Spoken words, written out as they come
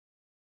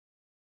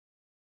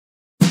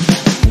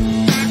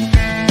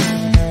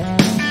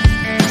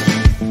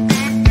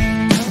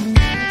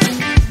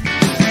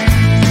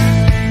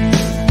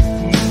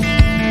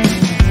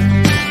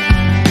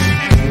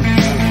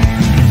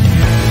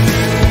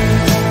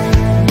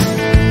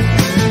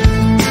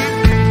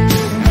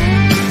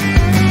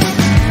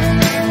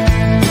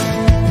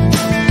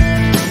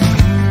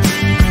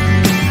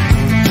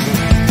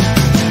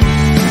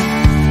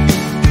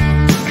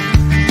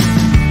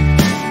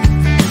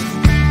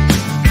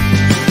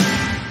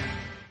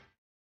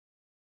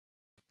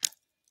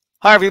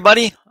Hi,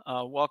 everybody.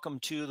 Welcome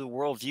to the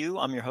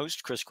Worldview. I'm your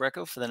host, Chris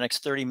Greco. For the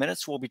next 30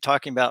 minutes, we'll be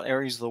talking about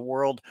areas of the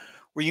world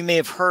where you may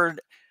have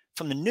heard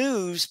from the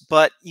news,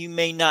 but you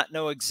may not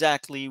know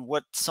exactly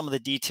what some of the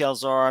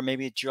details are,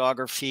 maybe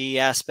geography,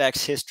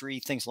 aspects, history,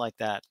 things like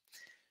that.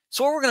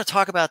 So, what we're going to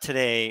talk about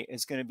today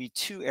is going to be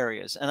two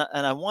areas, and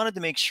I wanted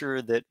to make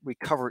sure that we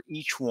cover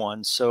each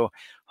one. So,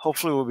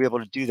 hopefully, we'll be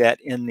able to do that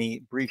in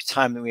the brief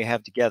time that we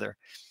have together.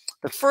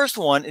 The first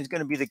one is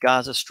going to be the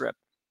Gaza Strip.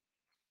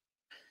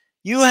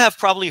 You have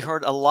probably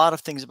heard a lot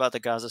of things about the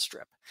Gaza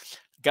Strip.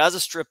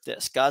 Gaza Strip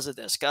this, Gaza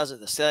this, Gaza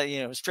this,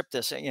 Strip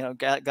this,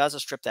 Gaza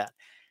Strip that.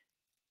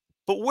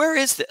 But where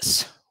is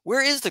this?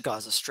 Where is the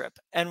Gaza Strip?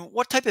 And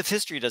what type of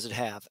history does it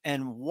have?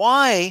 And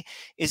why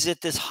is it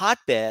this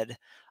hotbed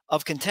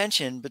of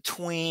contention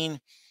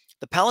between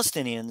the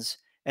Palestinians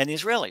and the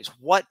Israelis?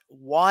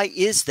 Why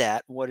is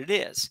that what it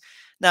is?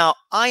 Now,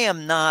 I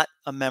am not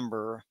a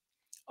member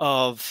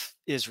of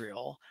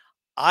Israel.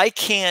 I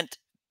can't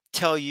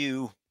tell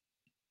you,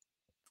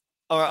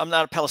 or I'm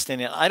not a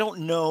Palestinian. I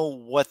don't know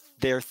what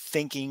they're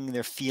thinking,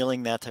 they're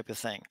feeling, that type of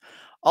thing.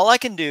 All I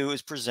can do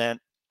is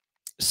present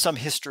some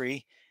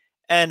history,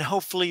 and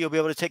hopefully you'll be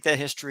able to take that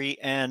history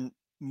and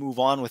move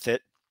on with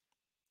it,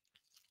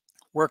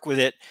 work with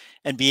it,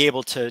 and be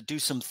able to do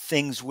some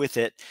things with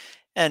it,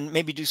 and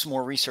maybe do some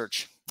more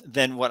research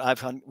than what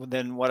I've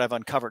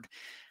uncovered.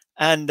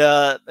 And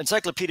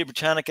Encyclopedia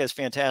Britannica is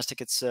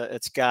fantastic.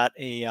 It's got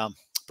a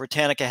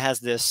Britannica has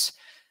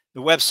the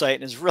website,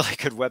 and it's a really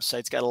good website.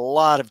 It's got a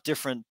lot of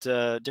different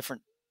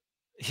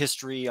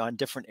history on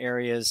different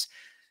areas.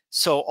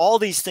 So all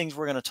these things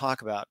we're going to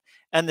talk about.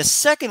 And the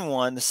second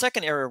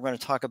area we're going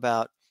to talk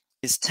about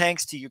is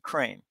tanks to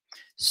Ukraine.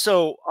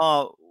 So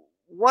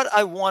what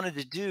I wanted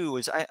to do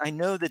is I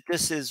know that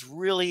this is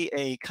really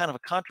a kind of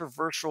a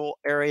controversial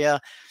area.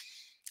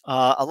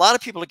 A lot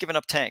of people are giving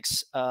up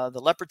tanks. The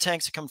Leopard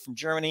tanks are coming from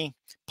Germany.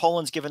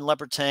 Poland's given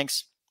Leopard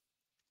tanks,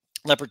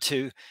 Leopard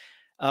 2.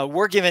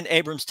 We're given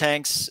Abrams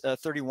tanks,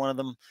 31 of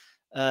them.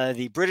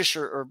 The British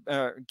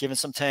are given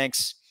some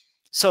tanks.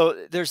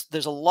 So there's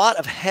a lot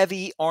of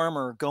heavy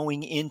armor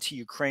going into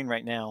Ukraine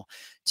right now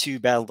to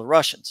battle the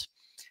Russians.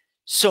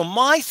 So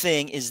my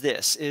thing is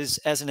this, is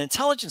as an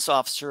intelligence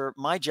officer,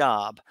 my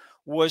job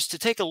was to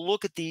take a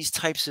look at these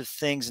types of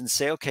things and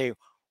say, okay,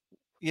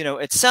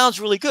 it sounds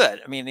really good.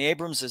 I mean, the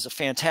Abrams is a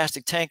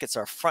fantastic tank. It's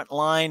our front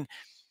line,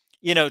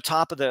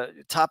 top of the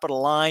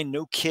line,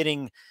 no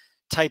kidding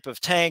type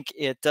of tank.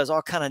 It does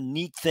all kind of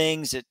neat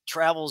things. It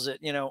travels at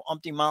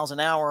umpty miles an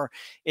hour.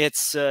 It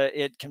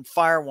can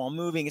fire while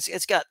moving.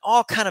 It's got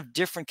all kind of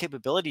different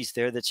capabilities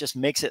there that just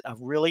makes it a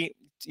really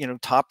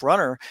top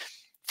runner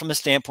from a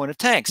standpoint of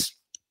tanks.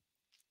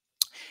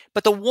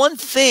 But the one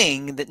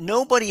thing that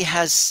nobody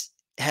has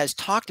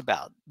talked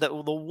about, the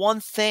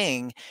one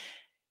thing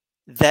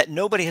that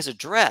nobody has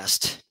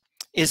addressed,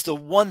 is the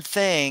one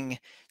thing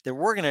that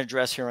we're going to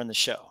address here on the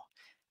show.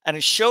 And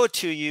to show it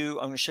to you,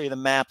 I'm going to show you the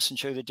maps and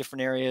show you the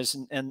different areas,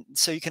 and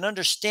so you can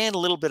understand a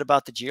little bit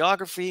about the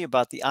geography,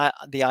 about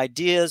the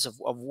ideas of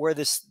where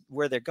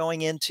they're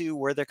going into,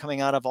 where they're coming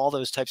out of, all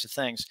those types of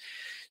things.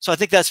 So I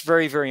think that's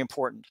very, very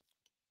important,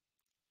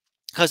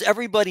 because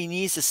everybody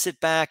needs to sit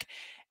back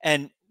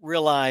and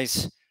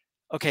realize,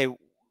 okay,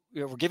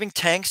 we're giving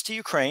tanks to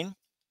Ukraine.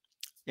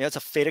 Yeah, it's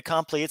a fait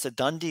accompli. It's a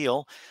done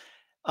deal.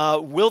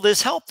 Will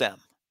this help them?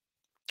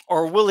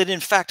 Or will it in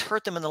fact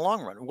hurt them in the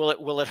long run?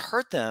 Will it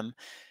hurt them,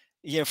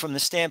 from the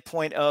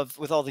standpoint of,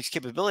 with all these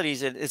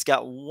capabilities, it's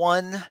got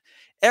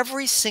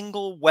every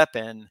single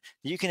weapon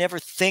that you can ever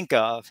think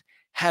of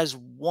has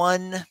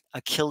one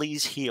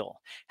Achilles heel,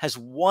 has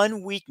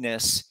one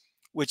weakness,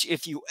 which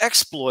if you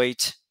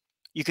exploit,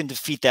 you can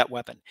defeat that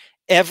weapon.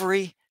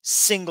 Every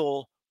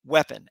single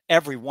weapon,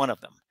 every one of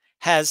them,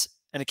 has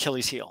an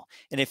Achilles heel.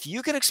 And if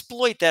you can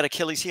exploit that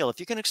Achilles heel, if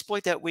you can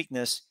exploit that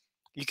weakness,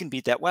 you can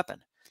beat that weapon.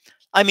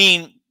 I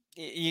mean,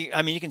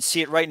 you can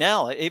see it right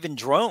now. Even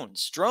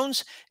drones.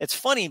 It's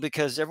funny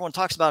because everyone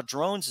talks about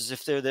drones as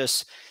if they're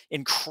this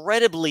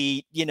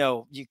incredibly,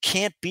 you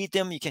can't beat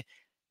them.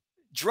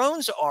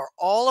 Drones are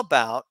all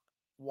about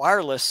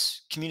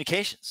wireless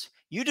communications.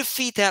 You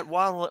defeat that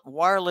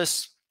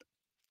wireless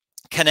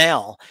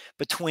canal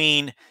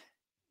between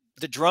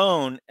the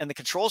drone and the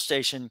control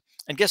station,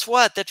 and guess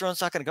what? That drone's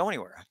not going to go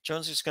anywhere.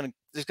 Drone's just going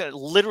to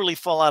literally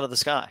fall out of the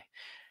sky.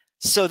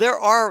 So there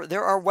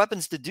are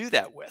weapons to do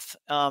that with.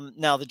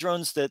 Now the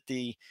drones that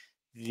the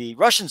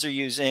Russians are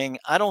using,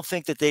 I don't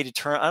think that they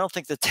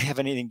have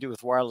anything to do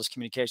with wireless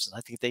communications.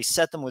 I think they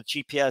set them with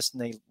GPS and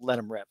they let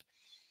them rip.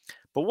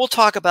 But we'll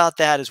talk about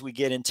that as we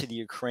get into the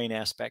Ukraine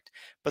aspect.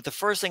 But the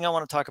first thing I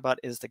want to talk about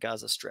is the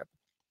Gaza Strip.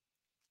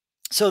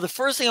 So the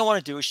first thing I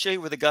want to do is show you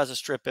where the Gaza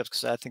Strip is,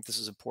 because I think this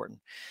is important.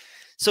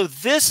 So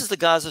this is the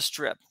Gaza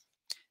Strip.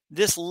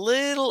 This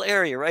little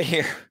area right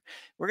here,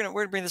 we're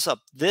gonna bring this up.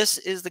 This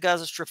is the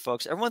Gaza Strip,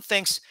 folks. Everyone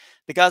thinks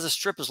the Gaza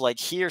Strip is like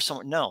here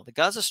somewhere. No, the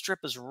Gaza Strip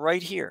is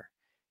right here.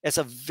 It's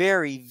a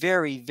very,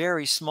 very,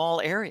 very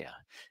small area,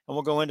 and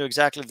we'll go into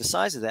exactly the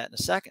size of that in a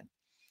second.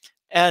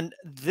 And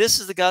this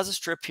is the Gaza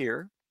Strip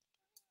here.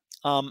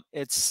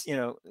 It's,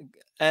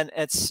 and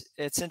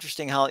it's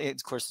interesting how,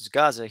 of course, it's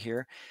Gaza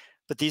here,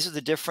 but these are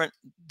the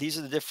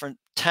different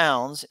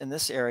towns in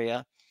this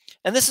area.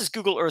 And this is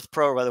Google Earth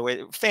Pro, by the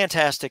way.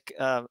 Fantastic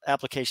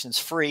application. It's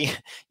free.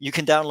 You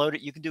can download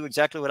it. You can do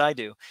exactly what I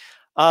do.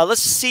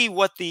 Let's see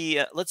what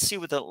the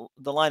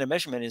line of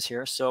measurement is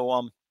here.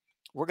 So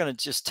we're going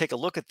to just take a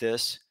look at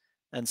this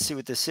and see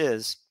what this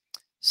is.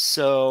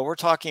 So we're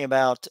talking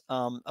about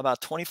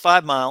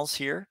 25 miles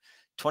here,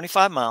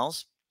 25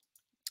 miles,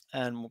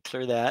 and we'll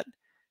clear that.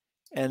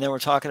 And then we're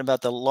talking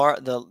about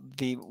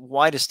the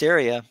widest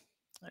area,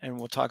 and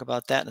we'll talk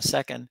about that in a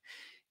second,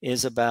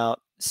 is about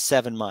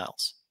 7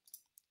 miles.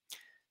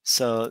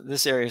 So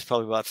this area is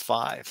probably about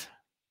 5,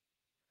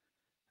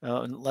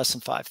 less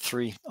than 5,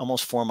 3,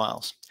 almost 4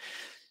 miles.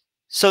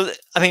 So,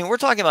 I mean, we're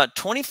talking about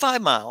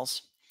 25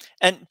 miles,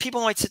 and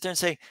people might sit there and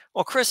say,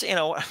 well, Chris,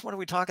 what are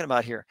we talking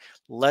about here?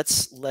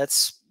 Let's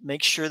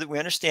make sure that we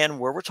understand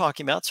where we're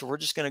talking about. So we're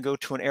just going to go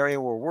to an area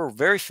where we're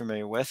very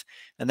familiar with,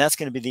 and that's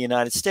going to be the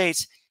United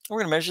States. We're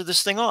going to measure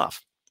this thing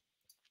off.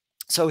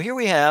 So here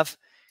we have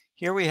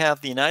the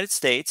United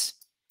States,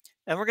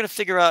 and we're going to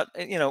figure out,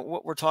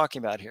 what we're talking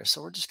about here.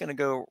 So we're just going to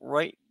go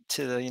right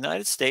to the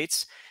United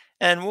States,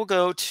 and we'll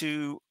go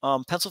to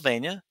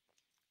Pennsylvania,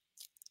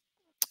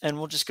 and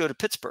we'll just go to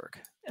Pittsburgh,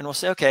 and we'll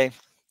say, okay,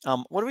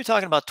 what are we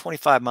talking about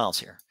 25 miles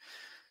here?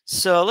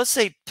 So let's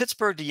say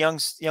Pittsburgh to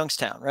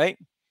Youngstown, right?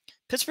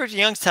 Pittsburgh to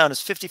Youngstown is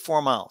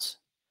 54 miles.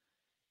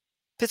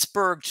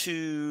 Pittsburgh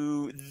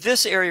to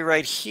this area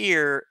right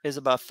here is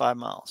about 5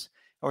 miles.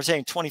 And we're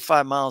saying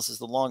 25 miles is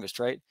the longest,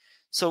 right?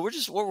 So what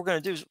we're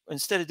going to do is,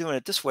 instead of doing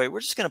it this way, we're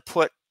just going to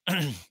put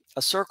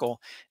a circle.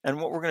 And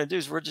what we're going to do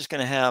is we're just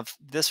going to have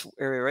this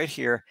area right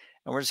here,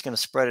 and we're just going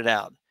to spread it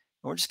out. And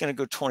we're just going to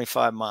go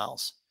 25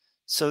 miles.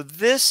 So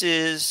this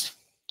is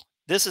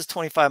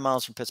 25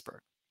 miles from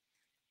Pittsburgh.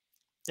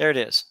 There it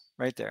is,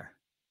 right there.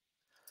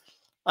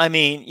 I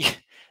mean,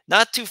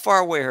 not too far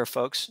away here,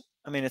 folks.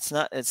 I mean, it's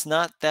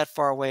not that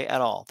far away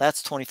at all.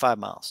 That's 25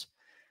 miles.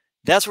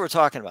 That's what we're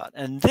talking about.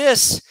 And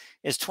this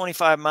is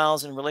 25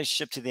 miles in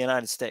relationship to the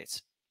United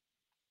States.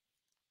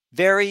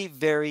 Very,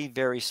 very,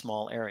 very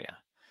small area.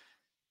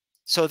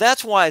 So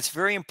that's why it's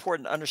very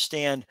important to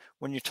understand,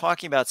 when you're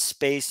talking about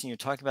space and you're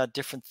talking about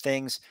different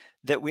things,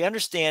 that we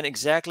understand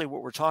exactly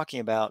what we're talking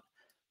about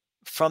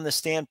from the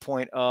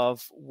standpoint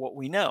of what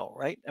we know,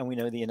 right? And we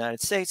know the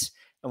United States,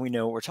 and we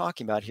know what we're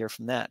talking about here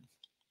from that.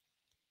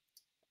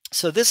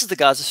 So this is the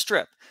Gaza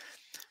Strip.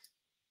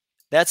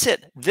 That's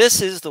it.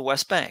 This is the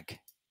West Bank.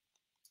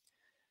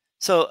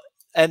 So,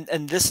 and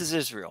this is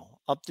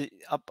Israel up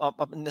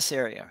in this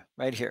area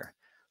right here.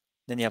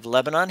 Then you have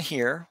Lebanon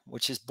here,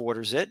 which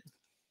borders it.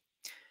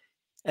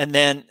 And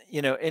then,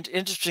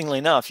 interestingly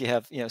enough, you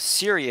have,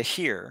 Syria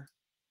here.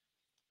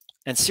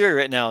 And Syria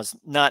right now is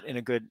not in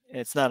a good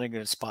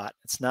spot.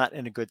 It's not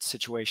in a good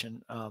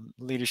situation.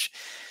 Leadership,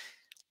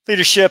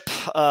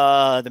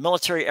 the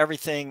military,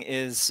 everything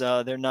is,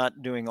 they're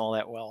not doing all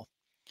that well.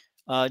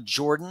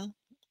 Jordan,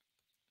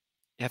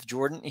 you have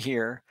Jordan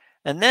here.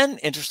 And then,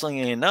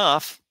 interestingly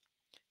enough,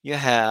 you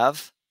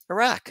have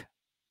Iraq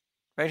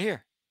right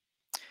here.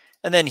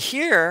 And then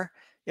here,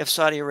 you have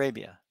Saudi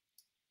Arabia.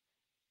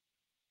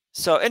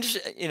 So,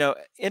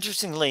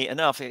 interestingly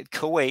enough,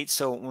 Kuwait,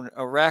 so when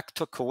Iraq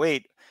took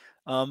Kuwait,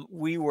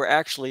 we were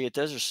actually at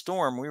Desert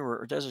Storm,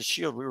 Desert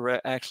Shield, we were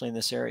actually in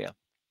this area.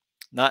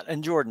 Not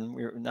in Jordan.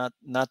 We were not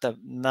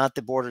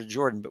the border of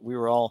Jordan, but we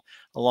were all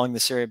along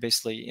this area,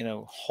 basically,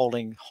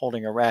 holding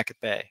Iraq at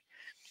bay.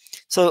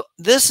 So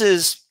this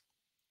is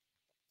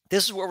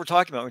what we're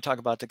talking about when we talk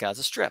about the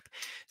Gaza Strip.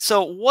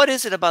 So what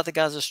is it about the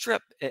Gaza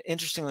Strip,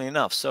 interestingly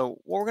enough? So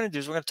what we're going to do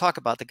is we're going to talk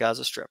about the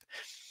Gaza Strip,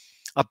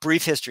 a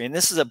brief history. And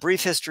this is a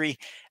brief history.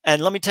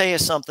 And let me tell you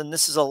something.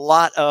 This is a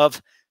lot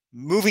of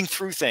moving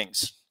through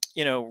things,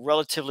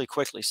 relatively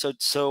quickly. So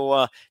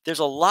there's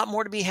a lot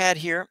more to be had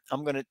here.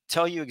 I'm going to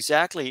tell you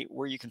exactly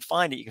where you can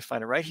find it. You can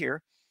find it right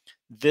here.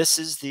 This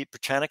is the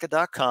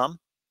Britannica.com.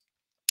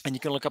 And you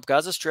can look up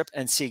Gaza Strip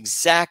and see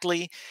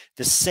exactly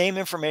the same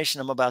information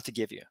I'm about to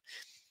give you.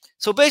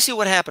 So basically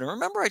what happened,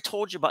 remember I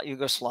told you about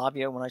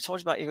Yugoslavia? When I told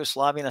you about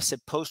Yugoslavia and I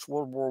said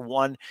post-World War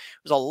I,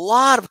 there's a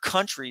lot of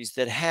countries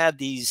that had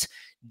these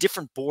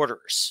different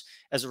borders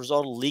as a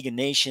result of the League of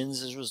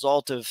Nations, as a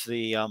result of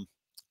the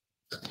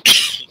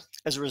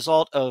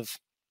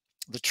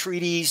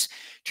treaties,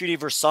 Treaty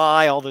of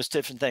Versailles, all those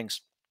different things.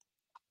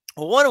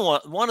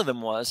 Well, one of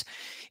them was,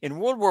 in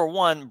World War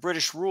I,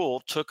 British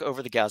rule took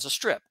over the Gaza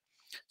Strip.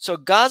 So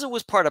Gaza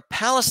was part of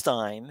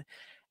Palestine,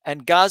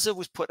 and Gaza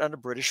was put under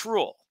British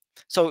rule.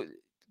 So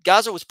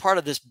Gaza was part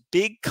of this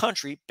big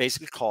country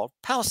basically called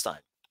Palestine,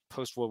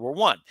 post-World War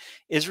I.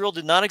 Israel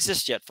did not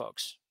exist yet,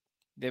 folks.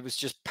 It was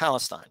just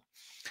Palestine.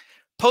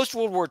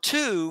 Post-World War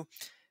II,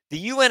 the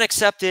UN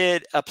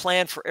accepted a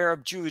plan for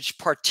Arab-Jewish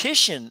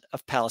partition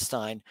of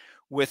Palestine,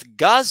 with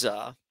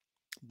Gaza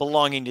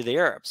belonging to the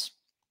Arabs.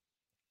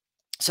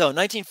 So in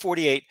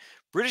 1948,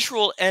 British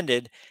rule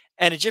ended,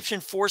 and Egyptian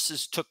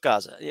forces took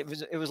Gaza.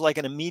 It was like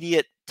an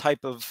immediate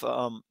type of,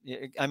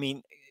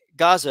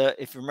 Gaza,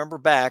 if you remember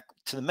back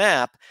to the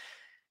map,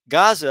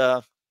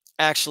 Gaza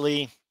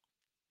actually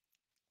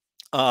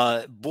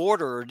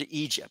bordered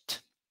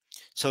Egypt.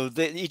 So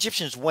the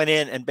Egyptians went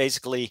in and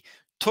basically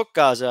took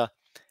Gaza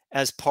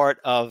as part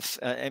of,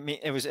 I mean,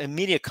 it was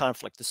immediate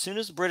conflict. As soon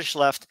as the British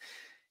left,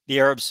 the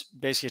Arabs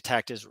basically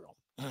attacked Israel.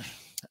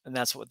 And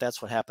that's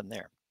what happened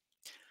there.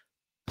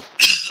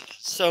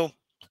 So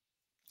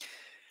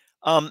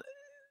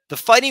the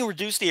fighting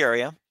reduced the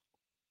area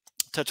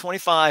to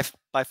 25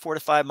 by 4 to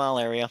 5 mile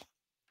area,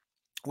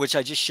 which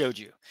I just showed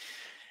you,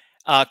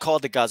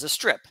 called the Gaza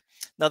Strip.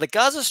 Now, the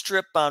Gaza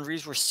Strip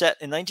boundaries were set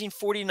in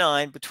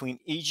 1949 between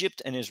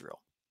Egypt and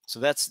Israel. So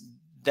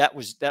that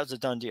was a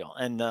done deal,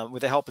 and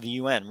with the help of the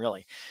UN,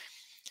 really.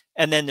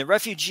 And then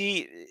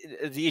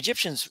the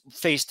Egyptians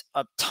faced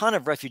a ton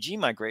of refugee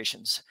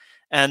migrations,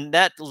 and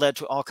that led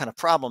to all kind of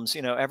problems.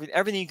 You know,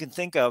 everything you can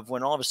think of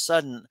when all of a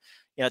sudden,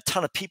 you know, a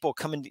ton of people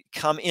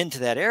come into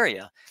that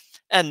area,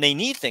 and they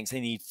need things.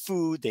 They need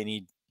food. They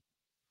need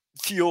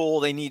fuel.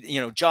 They need,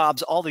 you know,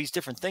 jobs. All these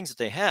different things that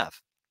they have.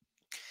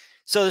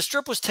 So the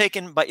Strip was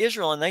taken by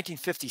Israel in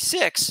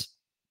 1956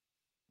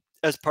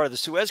 as part of the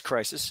Suez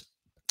Crisis,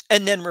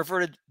 and then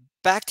reverted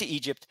back to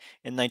Egypt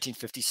in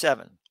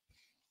 1957.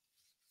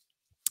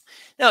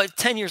 Now,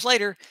 10 years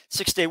later,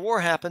 Six-Day War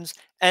happens,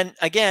 and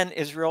again,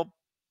 Israel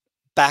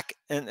back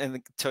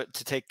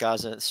to take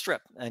Gaza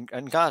Strip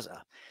and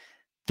Gaza.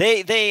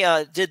 They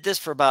did this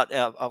for about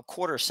a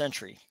quarter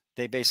century.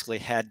 They basically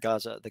had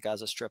the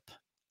Gaza Strip.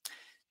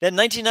 Then,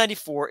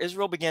 1994,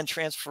 Israel began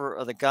transfer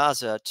of the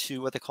Gaza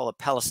to what they call a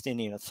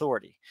Palestinian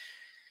Authority.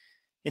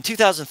 In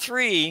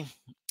 2003,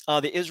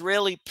 the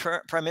Israeli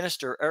Prime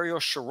Minister Ariel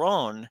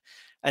Sharon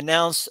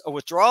announced a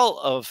withdrawal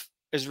of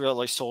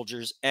Israeli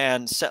soldiers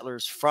and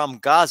settlers from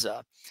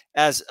Gaza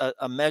as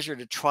a measure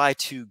to try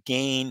to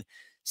gain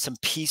some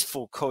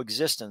peaceful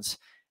coexistence,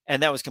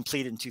 and that was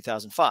completed in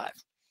 2005.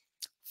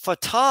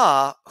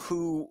 Fatah,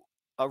 who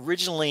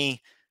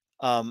originally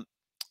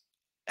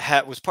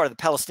was part of the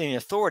Palestinian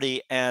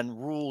Authority and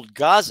ruled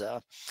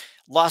Gaza,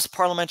 lost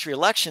parliamentary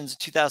elections in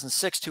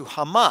 2006 to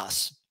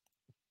Hamas.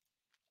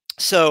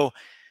 So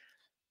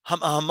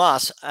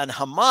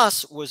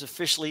Hamas was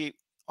officially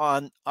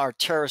on our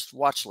terrorist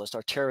watch list,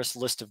 our terrorist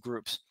list of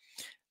groups,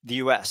 the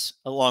U.S.,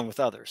 along with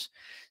others.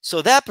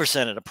 So that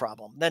presented a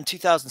problem. Then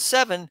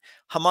 2007,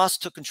 Hamas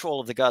took control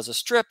of the Gaza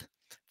Strip.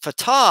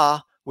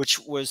 Fatah, which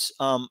was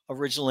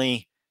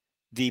originally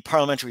the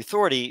parliamentary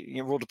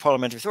authority, ruled the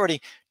parliamentary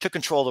authority, took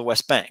control of the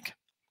West Bank.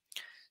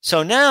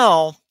 So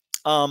now,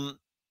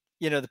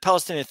 the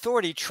Palestinian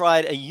Authority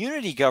tried a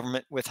unity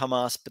government with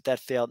Hamas, but that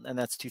failed, and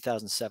that's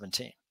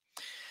 2017.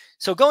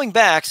 So going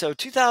back,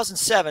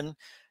 2007,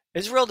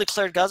 Israel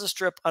declared Gaza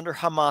Strip under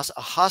Hamas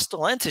a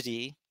hostile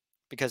entity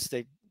because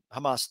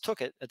Hamas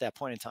took it at that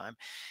point in time,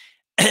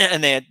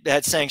 and they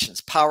had sanctions,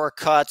 power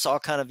cuts, all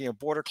kind of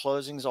border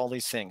closings, all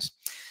these things.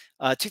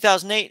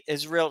 2008,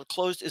 Israel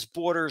closed its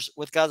borders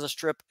with Gaza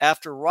Strip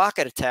after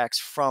rocket attacks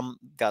from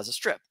Gaza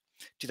Strip.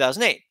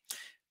 2008,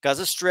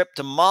 Gaza Strip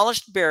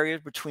demolished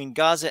barriers between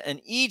Gaza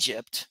and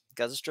Egypt,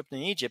 Gaza Strip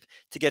and Egypt,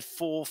 to get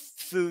full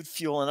food,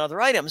 fuel, and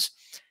other items.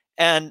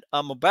 And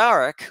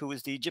Mubarak, who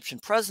was the Egyptian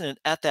president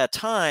at that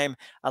time,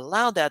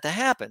 allowed that to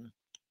happen,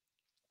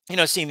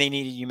 seeing they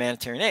needed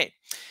humanitarian aid.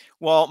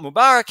 Well,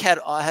 Mubarak had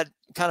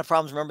kind of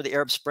problems. Remember the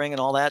Arab Spring and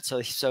all that.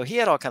 So he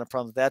had all kind of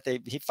problems with that.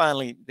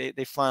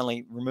 They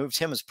finally removed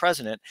him as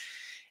president,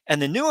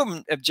 and the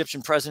new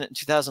Egyptian president in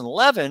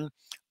 2011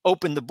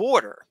 opened the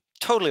border,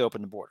 totally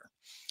opened the border.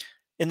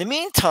 In the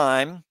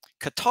meantime,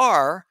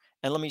 Qatar,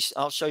 and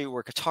I'll show you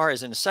where Qatar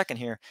is in a second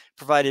here,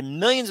 provided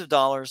millions of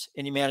dollars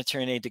in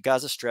humanitarian aid to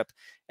Gaza Strip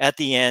at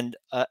the end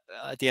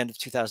of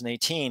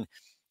 2018.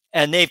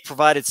 And they've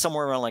provided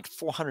somewhere around like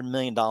 $400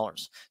 million.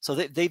 So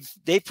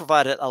they've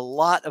provided a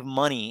lot of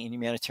money in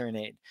humanitarian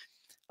aid.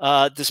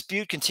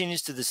 Dispute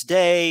continues to this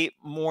day,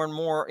 more and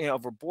more,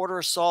 over border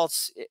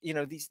assaults,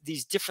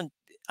 these different,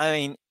 I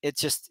mean,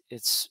 it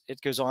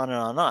goes on and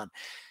on and on.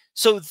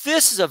 So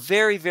this is a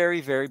very,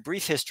 very, very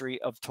brief history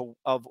of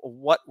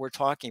what we're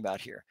talking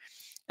about here.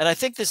 And I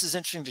think this is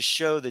interesting to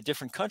show the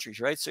different countries,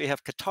 right? So you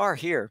have Qatar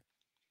here.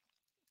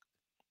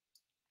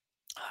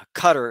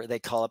 Qatar, they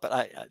call it,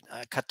 but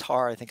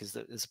Qatar, I think, is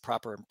the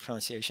proper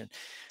pronunciation.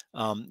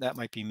 That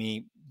might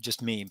be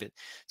just me. But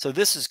so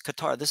this is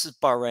Qatar. This is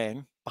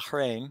Bahrain.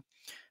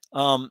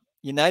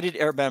 United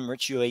Arab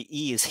Emirates,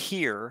 UAE, is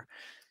here.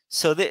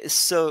 So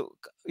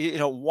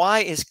why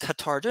is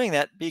Qatar doing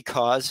that?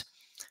 Because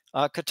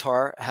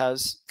Qatar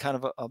has kind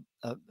of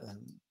a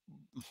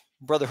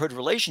brotherhood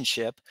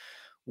relationship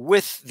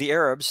with the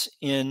Arabs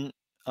in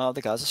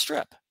the Gaza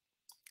Strip.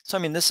 So,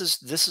 I mean, this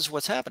is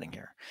what's happening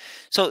here.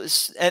 So,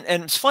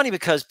 and it's funny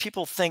because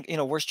people think,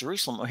 where's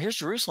Jerusalem? Well, here's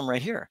Jerusalem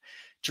right here.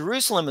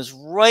 Jerusalem is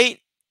right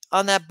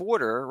on that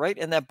border, right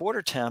in that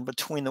border town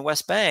between the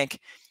West Bank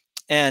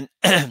and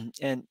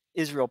and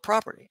Israel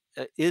properly,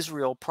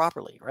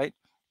 right?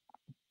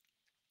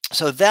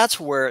 So that's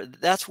where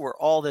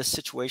all this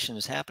situation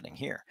is happening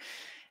here.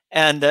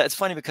 And it's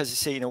funny because you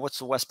say, what's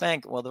the West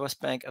Bank? Well, the West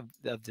Bank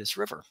of this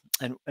river.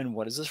 And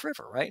what is this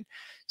river, right?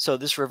 So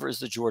this river is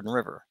the Jordan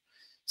River.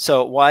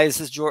 So why is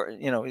this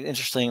Jordan?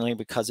 Interestingly,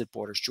 because it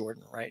borders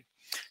Jordan, right?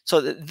 So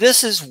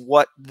this is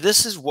what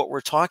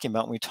we're talking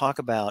about when we talk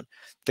about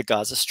the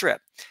Gaza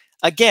Strip.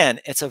 Again,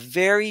 it's a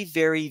very,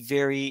 very,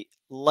 very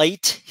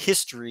light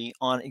history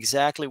on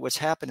exactly what's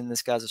happened in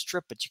this Gaza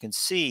Strip, but you can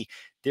see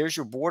there's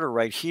your border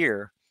right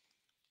here,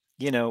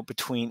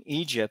 between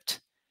Egypt,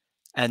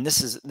 and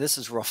this is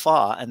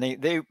Rafah, and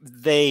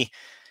they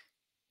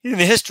in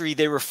the history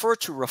they refer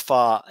to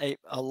Rafah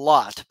a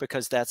lot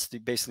because that's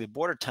basically the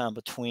border town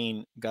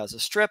between Gaza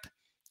Strip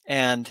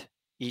and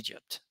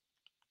Egypt.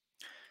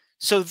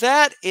 So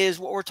that is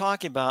what we're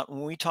talking about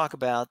when we talk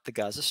about the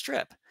Gaza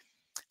Strip.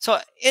 So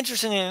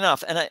interestingly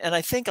enough, and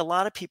I think a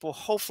lot of people,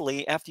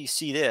 hopefully, after you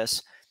see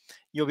this,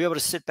 you'll be able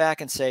to sit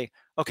back and say,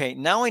 okay,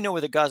 now I know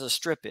where the Gaza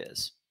Strip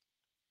is.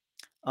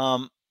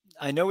 Um,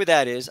 I know where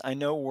that is. I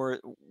know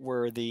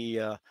where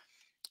the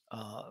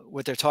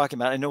what they're talking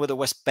about. I know where the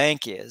West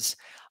Bank is.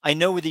 I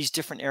know where these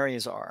different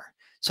areas are.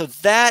 So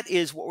that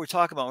is what we're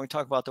talking about when we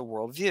talk about the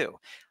worldview.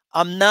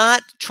 I'm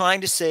not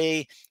trying to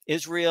say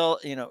Israel,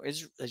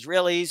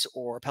 Israelis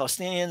or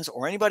Palestinians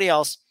or anybody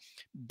else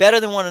better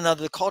than one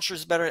another. The culture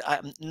is better.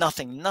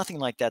 Nothing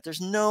like that.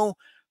 There's no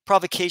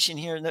provocation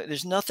here.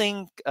 There's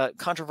nothing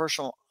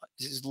controversial.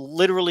 This is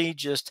literally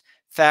just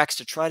facts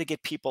to try to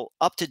get people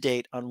up to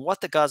date on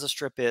what the Gaza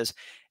Strip is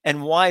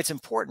and why it's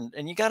important.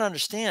 And you got to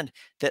understand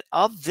that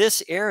of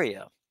this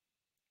area,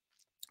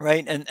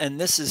 right? And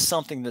this is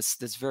something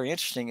that's very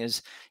interesting.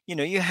 Is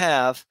you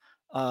have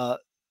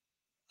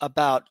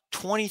about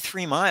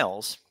 23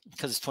 miles,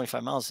 because it's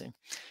 25 miles,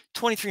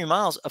 23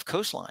 miles of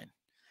coastline.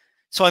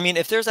 So I mean,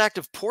 if there's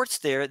active ports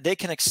there, they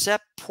can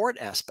accept port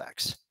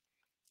aspects,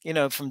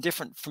 from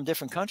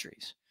different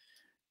countries.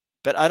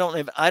 But I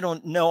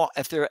don't know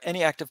if there are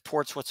any active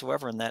ports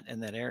whatsoever in that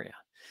area.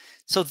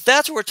 So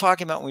that's what we're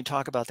talking about when we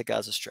talk about the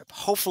Gaza Strip.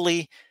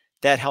 Hopefully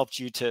that helped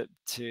you to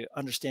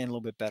understand a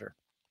little bit better.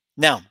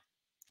 Now,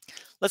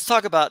 let's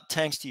talk about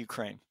tanks to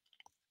Ukraine.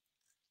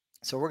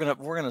 So we're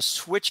gonna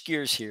switch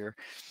gears here,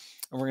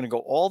 and we're gonna go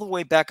all the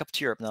way back up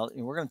to Europe. Now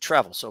we're gonna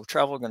travel. So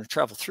we're gonna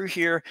travel through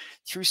here,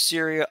 through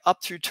Syria,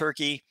 up through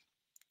Turkey,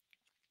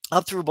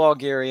 up through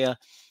Bulgaria,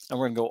 and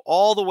we're gonna go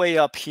all the way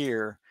up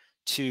here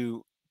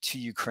to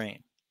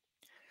Ukraine.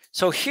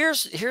 So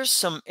here's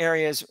some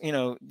areas.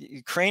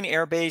 Ukraine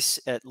Air Base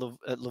at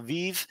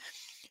Lviv.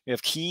 We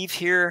have Kyiv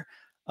here,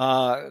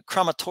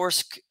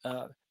 Kramatorsk,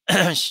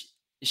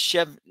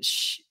 Shev,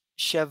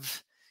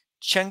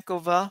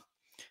 Shevchenkova,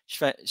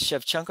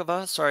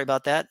 Shevchenkova. Sorry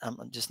about that.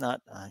 I'm just not.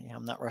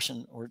 I'm not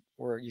Russian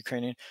or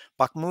Ukrainian.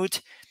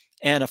 Bakhmut,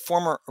 and a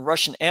former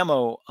Russian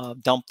ammo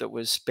dump that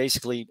was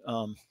basically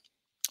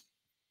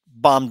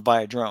bombed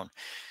by a drone.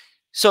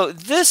 So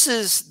this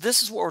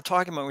is what we're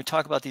talking about when we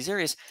talk about these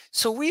areas.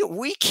 So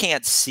we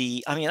can't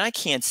see. I mean, I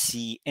can't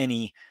see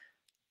any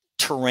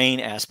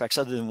terrain aspects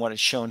other than what is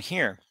shown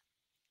here.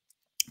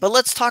 But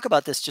let's talk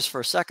about this just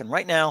for a second.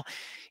 Right now,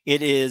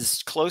 it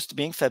is close to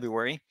being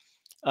February.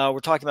 We're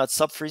talking about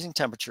sub-freezing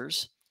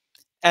temperatures,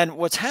 and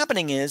what's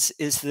happening is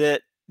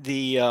that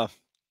we're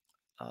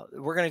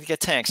going to get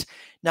tanks.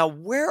 Now,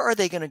 where are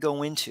they going to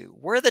go into?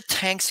 Where are the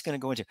tanks going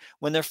to go into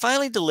when they're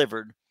finally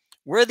delivered?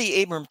 Where are the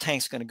Abrams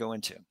tanks going to go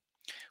into?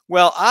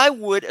 Well, I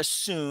would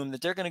assume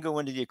that they're going to go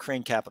into the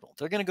Ukraine capital.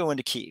 They're going to go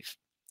into Kyiv.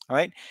 All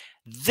right.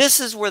 This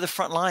is where the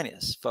front line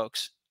is,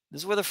 folks.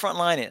 This is where the front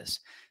line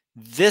is.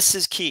 This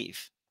is Kyiv.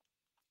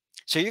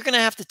 So you're going to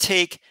have to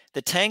take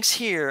the tanks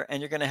here,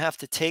 and you're going to have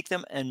to take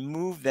them and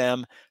move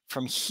them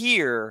from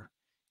here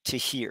to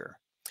here.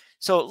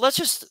 So let's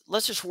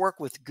just work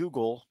with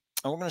Google,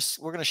 and we're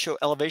going to show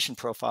elevation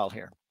profile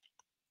here.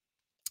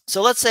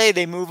 So let's say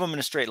they move them in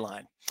a straight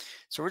line.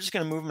 So we're just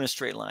going to move them in a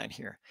straight line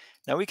here.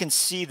 Now we can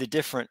see the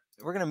different.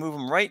 We're going to move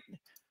them right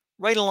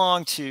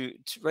along to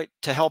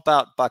help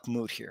out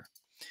Bakhmut here.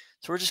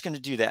 So we're just going to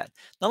do that.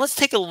 Now let's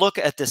take a look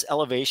at this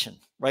elevation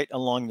right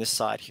along this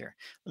side here.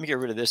 Let me get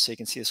rid of this so you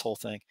can see this whole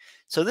thing.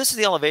 So this is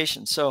the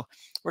elevation. So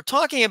we're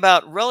talking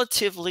about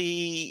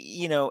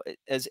relatively,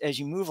 as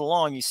you move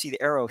along, you see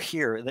the arrow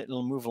here that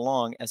will move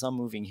along as I'm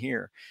moving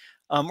here.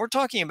 We're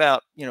talking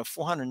about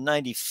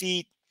 490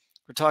 feet.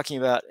 We're talking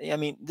about. I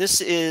mean,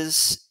 this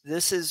is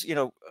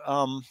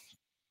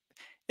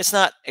it's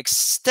not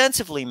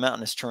extensively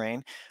mountainous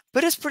terrain,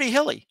 but it's pretty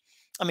hilly.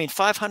 I mean,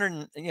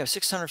 500,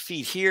 600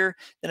 feet here,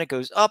 then it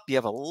goes up. You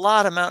have a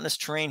lot of mountainous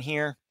terrain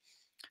here,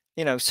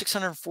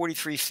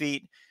 643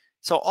 feet.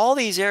 So all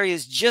these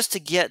areas just to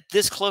get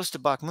this close to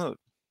Bakhmut,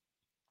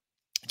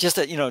 just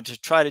to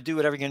try to do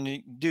whatever you're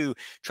going to do,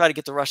 try to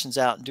get the Russians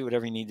out and do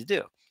whatever you need to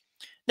do.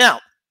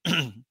 Now,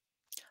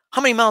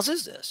 how many miles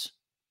is this?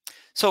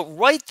 So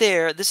right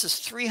there, this is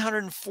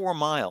 304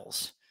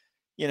 miles,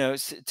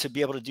 to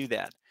be able to do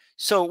that.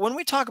 So when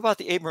we talk about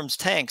the Abrams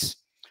tanks,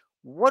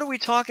 what are we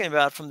talking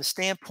about from the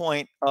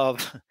standpoint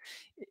of,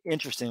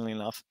 interestingly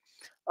enough,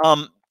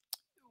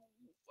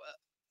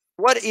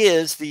 what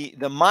is the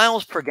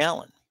miles per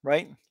gallon,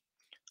 right?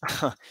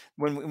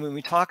 when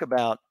we talk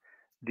about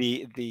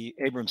the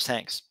Abrams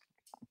tanks,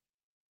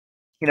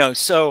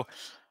 so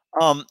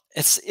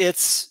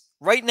it's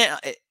right now,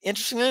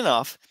 interestingly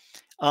enough,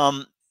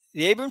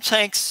 the Abrams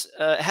tanks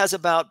has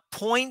about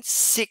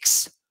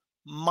 0.6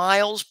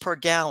 miles per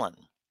gallon.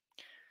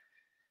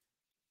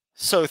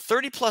 So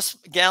 30 plus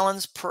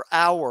gallons per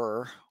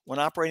hour when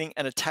operating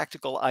at a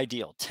tactical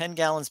ideal, 10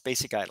 gallons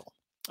basic idle.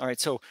 All right,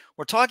 so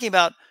we're talking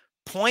about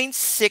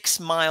 0.6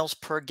 miles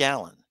per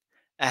gallon,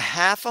 a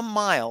half a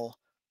mile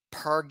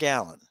per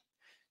gallon.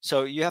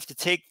 So you have to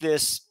take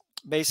this,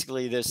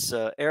 basically this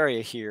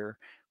area here,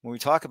 when we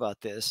talk about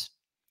this,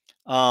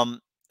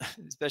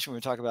 especially when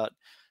we talk about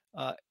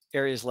uh,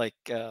 areas like,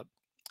 uh,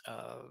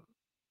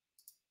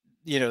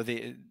 you know,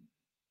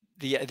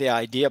 the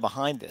idea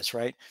behind this,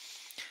 right?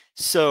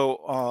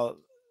 So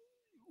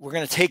we're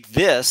going to take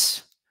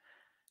this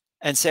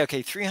and say,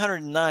 okay,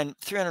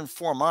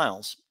 304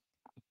 miles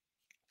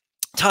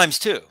times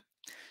 2.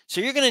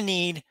 So you're going to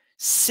need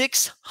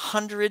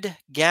 600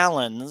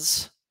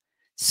 gallons,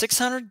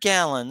 600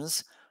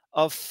 gallons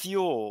of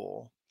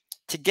fuel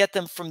to get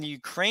them from the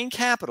Ukraine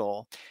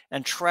capital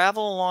and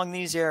travel along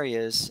these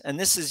areas. And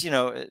this is,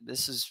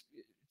 this is,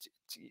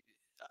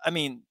 I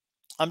mean,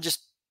 I'm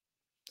just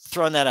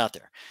throwing that out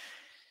there.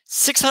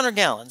 600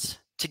 gallons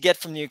to get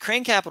from the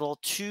Ukraine capital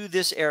to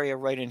this area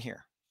right in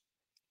here.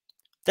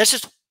 That's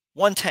just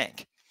one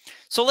tank.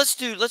 So let's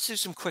do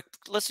some quick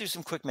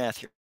math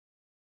here.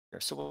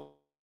 We'll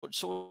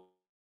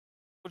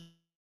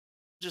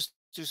just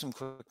do some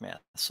quick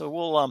math. So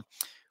we'll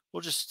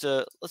just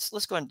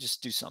let's go ahead and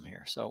just do some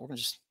here. So we're gonna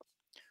just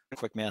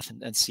quick math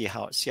and see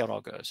how it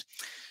all goes.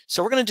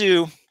 So we're gonna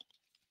do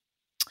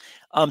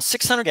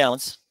 600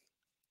 gallons,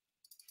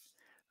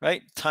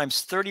 right,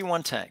 times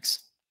 31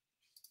 tanks.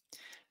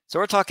 So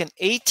we're talking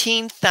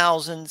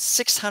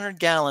 18,600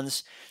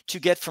 gallons to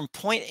get from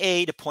point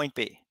A to point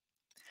B.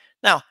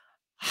 Now,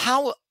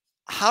 how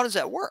does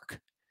that work?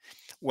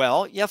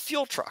 Well, you have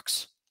fuel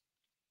trucks.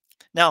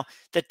 Now,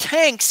 the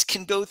tanks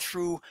can go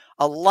through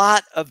a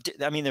lot of,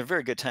 I mean, they're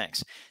very good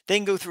tanks. They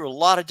can go through a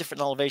lot of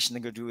different elevation. They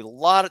can go through a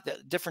lot of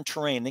different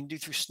terrain. They can do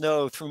through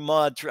snow, through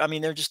mud. I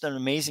mean, they're just an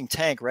amazing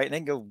tank, right? And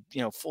they can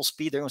go, full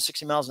speed. They're going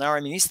 60 miles an hour.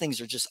 I mean, these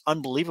things are just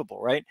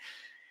unbelievable, right?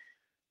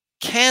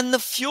 Can the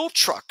fuel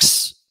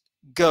trucks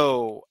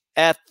go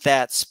at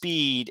that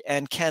speed,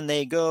 and can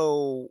they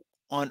go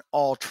on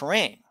all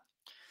terrain?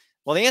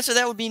 Well, the answer to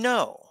that would be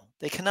no,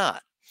 they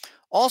cannot.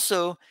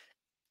 Also,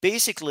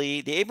 basically,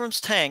 the Abrams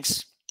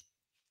tanks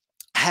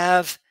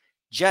have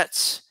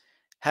jets,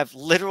 have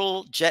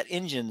literal jet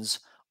engines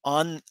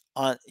on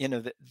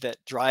that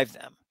drive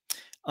them.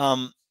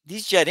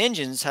 These jet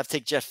engines have to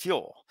take jet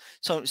fuel.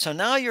 So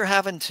now you're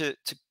having to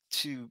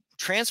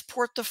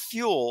transport the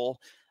fuel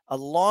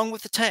along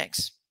with the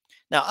tanks.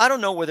 Now, I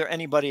don't know whether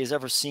anybody has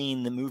ever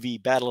seen the movie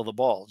Battle of the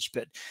Bulge,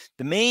 but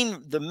the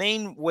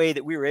main way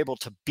that we were able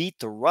to beat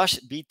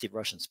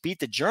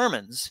the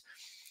Germans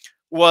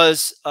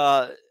was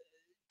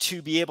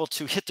to be able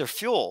to hit their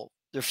fuel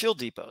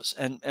depots.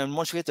 And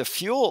once we hit the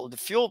fuel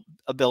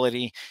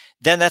ability,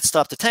 then that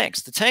stopped the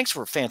tanks. The tanks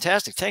were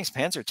fantastic tanks.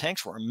 Panzer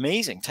tanks were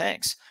amazing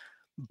tanks,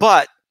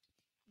 but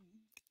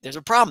there's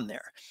a problem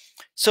there.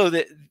 So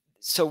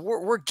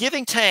we're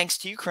giving tanks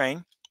to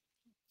Ukraine.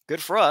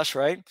 Good for us,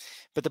 right?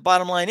 But the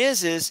bottom line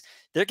is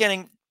they're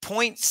getting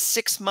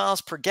 0.6 miles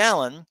per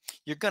gallon.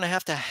 You're going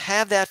to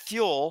have that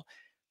fuel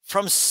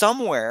from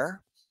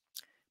somewhere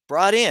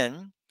brought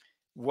in.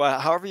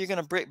 However you're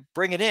going to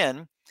bring it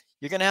in,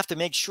 you're going to have to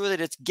make sure that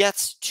it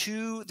gets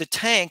to the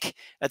tank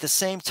at the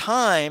same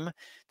time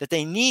that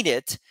they need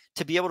it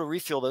to be able to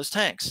refuel those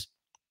tanks.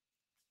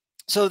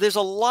 So there's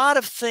a lot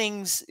of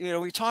things,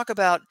 we talk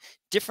about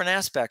different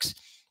aspects.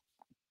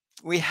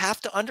 We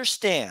have to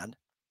understand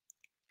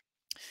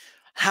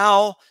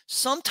how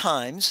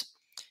sometimes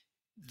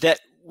that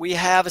we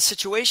have a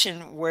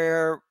situation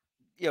where,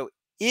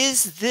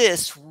 is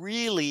this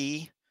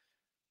really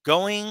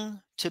going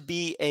to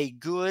be a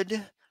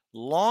good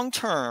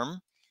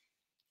long-term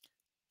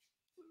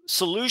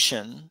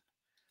solution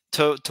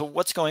to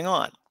what's going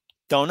on?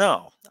 Don't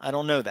know. I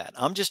don't know that.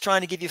 I'm just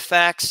trying to give you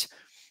facts.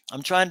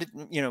 I'm trying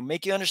to,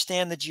 make you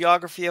understand the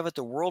geography of it,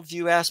 the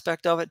worldview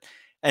aspect of it,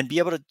 and be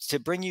able to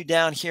bring you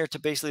down here to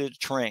basically the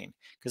terrain,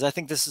 because I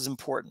think this is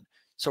important.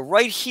 So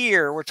right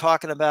here, we're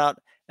talking about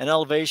an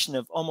elevation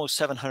of almost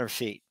 700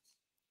 feet.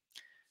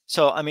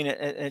 So, I mean,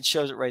 it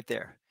shows it right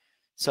there.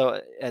 So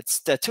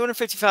it's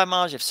 255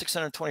 miles, you have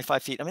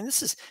 625 feet. I mean,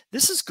 this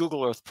is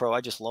Google Earth Pro.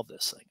 I just love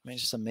this thing. I mean,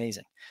 it's just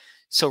amazing.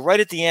 So right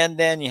at the end,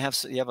 then you have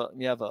a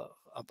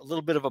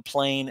little bit of a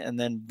plane, and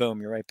then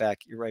boom, you're right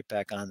back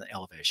on the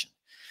elevation.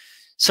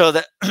 So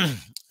that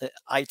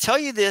I tell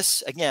you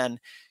this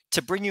again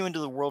to bring you into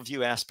the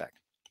worldview aspect,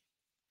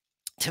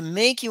 to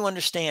make you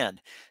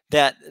understand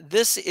that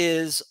this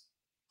is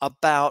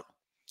about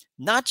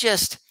not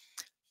just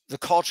the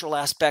cultural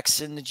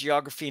aspects and the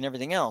geography and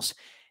everything else.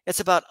 It's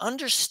about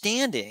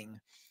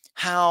understanding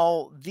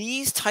how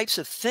these types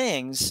of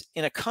things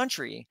in a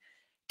country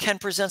can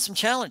present some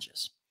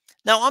challenges.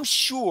 Now, I'm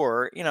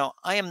sure,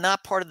 I am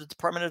not part of the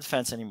Department of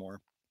Defense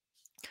anymore.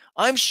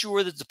 I'm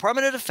sure the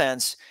Department of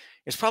Defense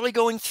is probably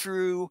going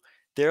through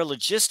Their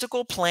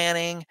logistical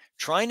planning,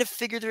 trying to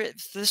figure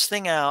this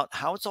thing out,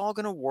 how it's all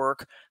going to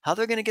work, how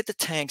they're going to get the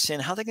tanks in,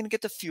 how they're going to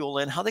get the fuel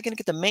in, how they're going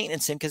to get the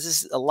maintenance in, because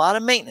this is a lot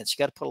of maintenance.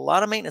 You got to put a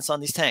lot of maintenance on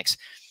these tanks.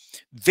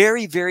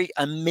 Very, very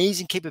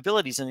amazing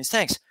capabilities in these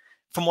tanks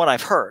from what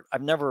I've heard.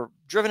 I've never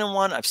driven in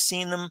one. I've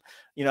seen them.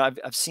 You know,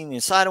 I've seen the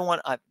inside of one.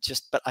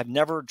 But I've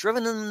never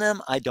driven in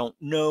them. I don't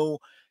know.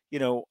 You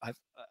know, I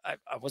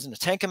wasn't a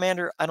tank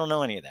commander. I don't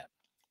know any of that.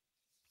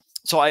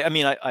 So I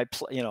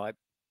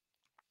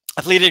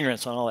plead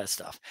ignorance on all that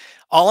stuff.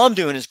 All I'm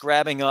doing is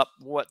grabbing up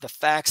what the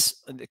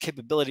facts and the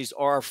capabilities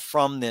are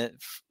from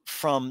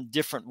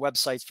different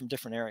websites from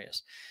different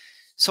areas.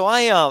 So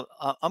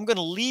I'm going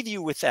to leave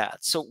you with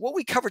that. So what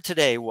we covered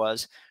today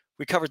was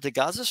we covered the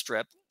Gaza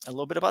Strip, a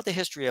little bit about the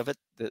history of it,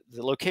 the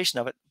location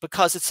of it,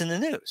 because it's in the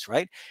news,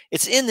 right?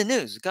 It's in the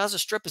news. The Gaza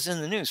Strip is in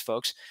the news,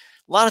 folks.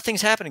 A lot of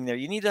things happening there.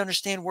 You need to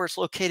understand where it's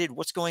located,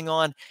 what's going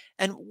on,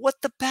 and what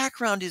the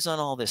background is on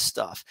all this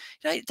stuff.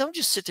 You know, don't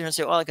just sit there and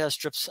say, "Oh, the Gaza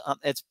Strip's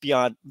it's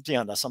beyond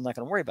us. I'm not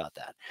going to worry about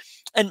that."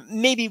 And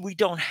maybe we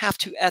don't have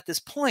to at this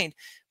point,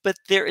 but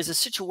there is a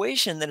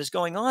situation that is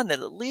going on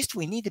that at least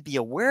we need to be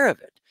aware of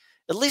it.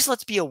 At least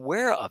let's be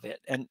aware of it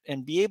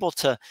and be able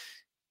to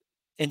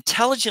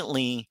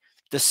intelligently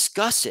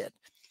discuss it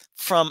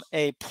from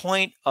a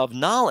point of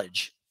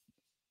knowledge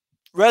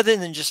rather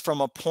than just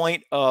from a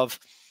point of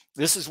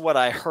this is what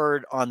I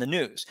heard on the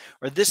news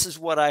or this is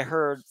what I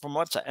heard from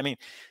website. I mean,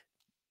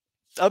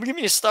 I'm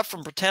giving you stuff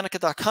from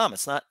Britannica.com.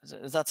 It's not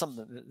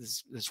something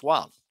that's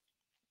wild.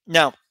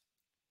 Now,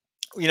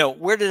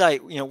 where did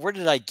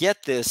I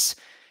get this?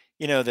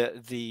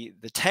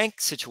 The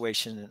tank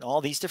situation and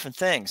all these different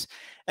things.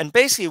 And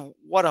basically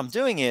what I'm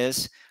doing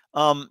is,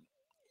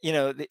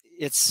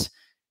 it's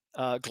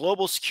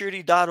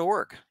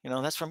globalsecurity.org.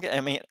 That's where I'm getting.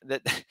 I mean,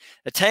 the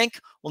tank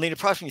will need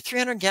approximately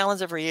 300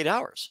 gallons every 8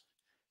 hours.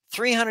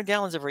 300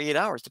 gallons every 8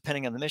 hours,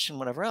 depending on the mission,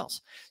 whatever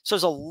else. So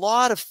there's a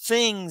lot of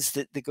things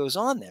that goes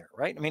on there,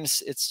 right? I mean,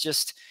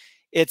 it's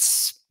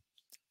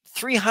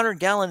 300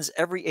 gallons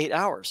every 8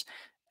 hours.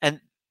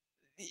 And,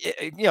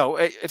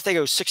 if they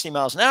go 60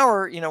 miles an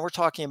hour, we're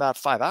talking about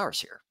 5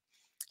 hours here.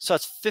 So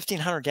it's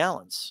 1,500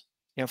 gallons.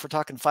 If we're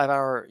talking 5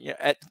 hour,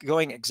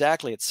 going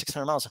exactly at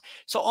 600 miles.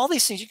 So all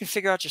these things you can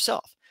figure out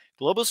yourself.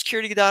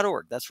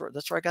 Globalsecurity.org. That's where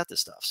I got this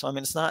stuff. So, I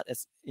mean, I'm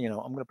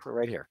going to put it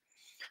right here.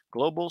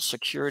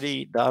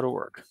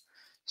 Globalsecurity.org.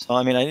 So,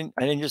 I mean,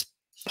 I didn't just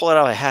pull it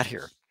out of a hat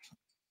here.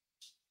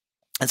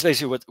 That's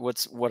basically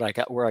what I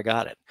got, where I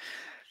got it.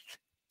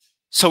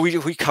 So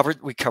we covered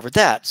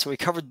that. So we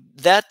covered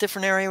that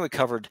different area. We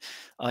covered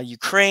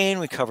Ukraine.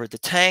 We covered the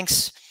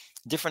tanks,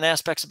 different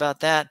aspects about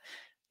that.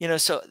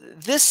 So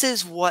this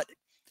is what,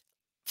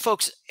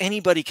 folks,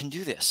 anybody can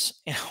do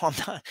this.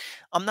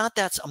 I'm not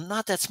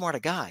that smart a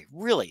guy,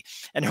 really.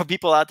 And there are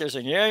people out there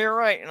saying, "Yeah, you're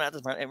right. You're not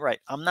that smart." Right.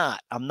 I'm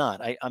not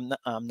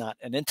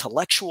an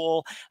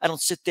intellectual. I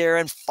don't sit there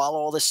and follow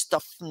all this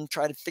stuff and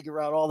try to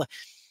figure out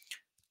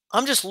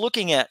I'm just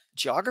looking at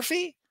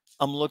geography.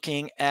 I'm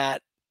looking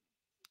at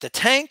the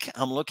tank.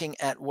 I'm looking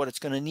at what it's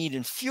going to need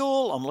in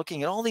fuel. I'm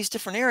looking at all these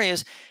different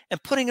areas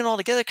and putting it all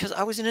together because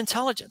I was in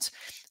intelligence.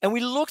 And we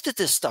looked at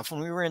this stuff when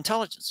we were in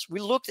intelligence. We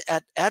looked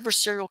at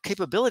adversarial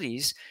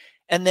capabilities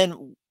and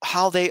then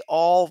how they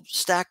all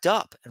stacked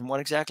up and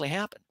what exactly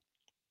happened.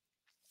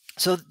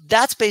 So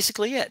that's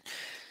basically it.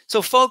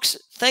 So folks,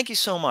 thank you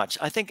so much.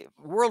 I think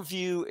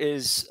Worldview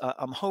is,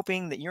 I'm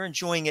hoping that you're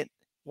enjoying it,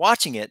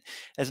 watching it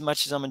as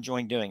much as I'm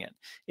enjoying doing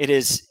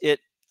it.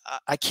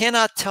 I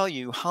cannot tell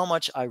you how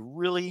much I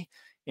really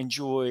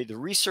enjoy the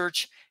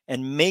research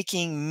and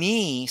making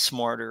me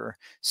smarter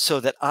so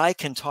that I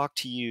can talk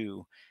to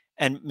you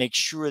and make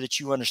sure that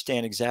you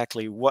understand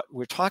exactly what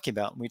we're talking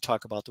about when we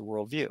talk about the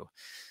worldview.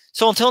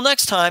 So until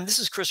next time, this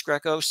is Chris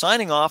Greco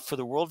signing off for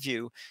the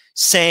Worldview,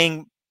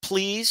 saying,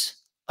 please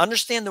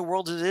understand the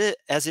world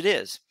as it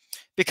is.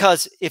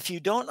 Because if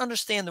you don't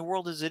understand the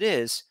world as it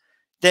is,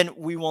 then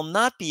we will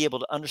not be able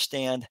to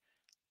understand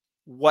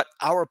what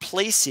our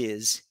place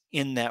is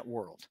in that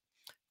world.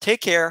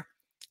 Take care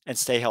and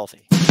stay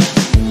healthy.